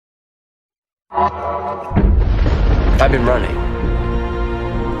I've been running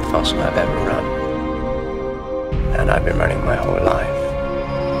the fastest I've ever run, and I've been running my whole life.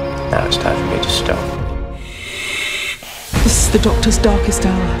 Now it's time for me to stop. This is the Doctor's darkest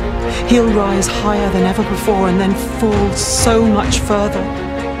hour. He'll rise higher than ever before and then fall so much further.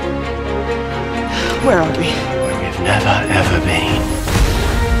 Where are we? Where we've never ever been.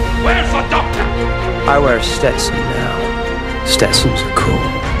 Where's the Doctor? I wear a Stetson now. Stetsons are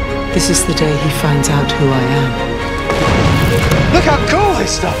cool. This is the day he finds out who I am. Look how cool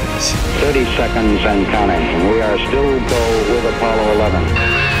this stuff is. 30 seconds and counting. We are still go with Apollo 11.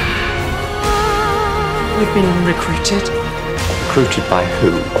 We've been recruited. Recruited by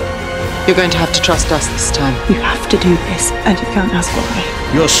who? You're going to have to trust us this time. You have to do this, and you can't ask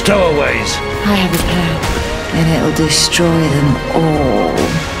why. Your stowaways. I have a plan, and it'll destroy them all.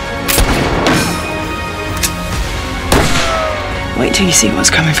 Wait till you see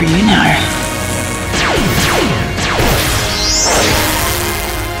what's coming for you now.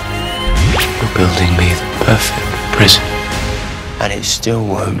 You're building me the perfect prison, and it still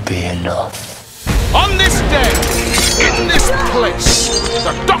won't be enough. On this day, in this place,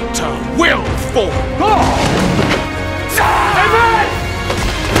 the Doctor will fall. Amen!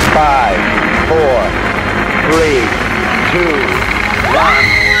 5, 4, 3, 2,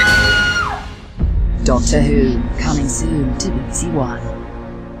 1. Doctor Who, coming soon to BBC One.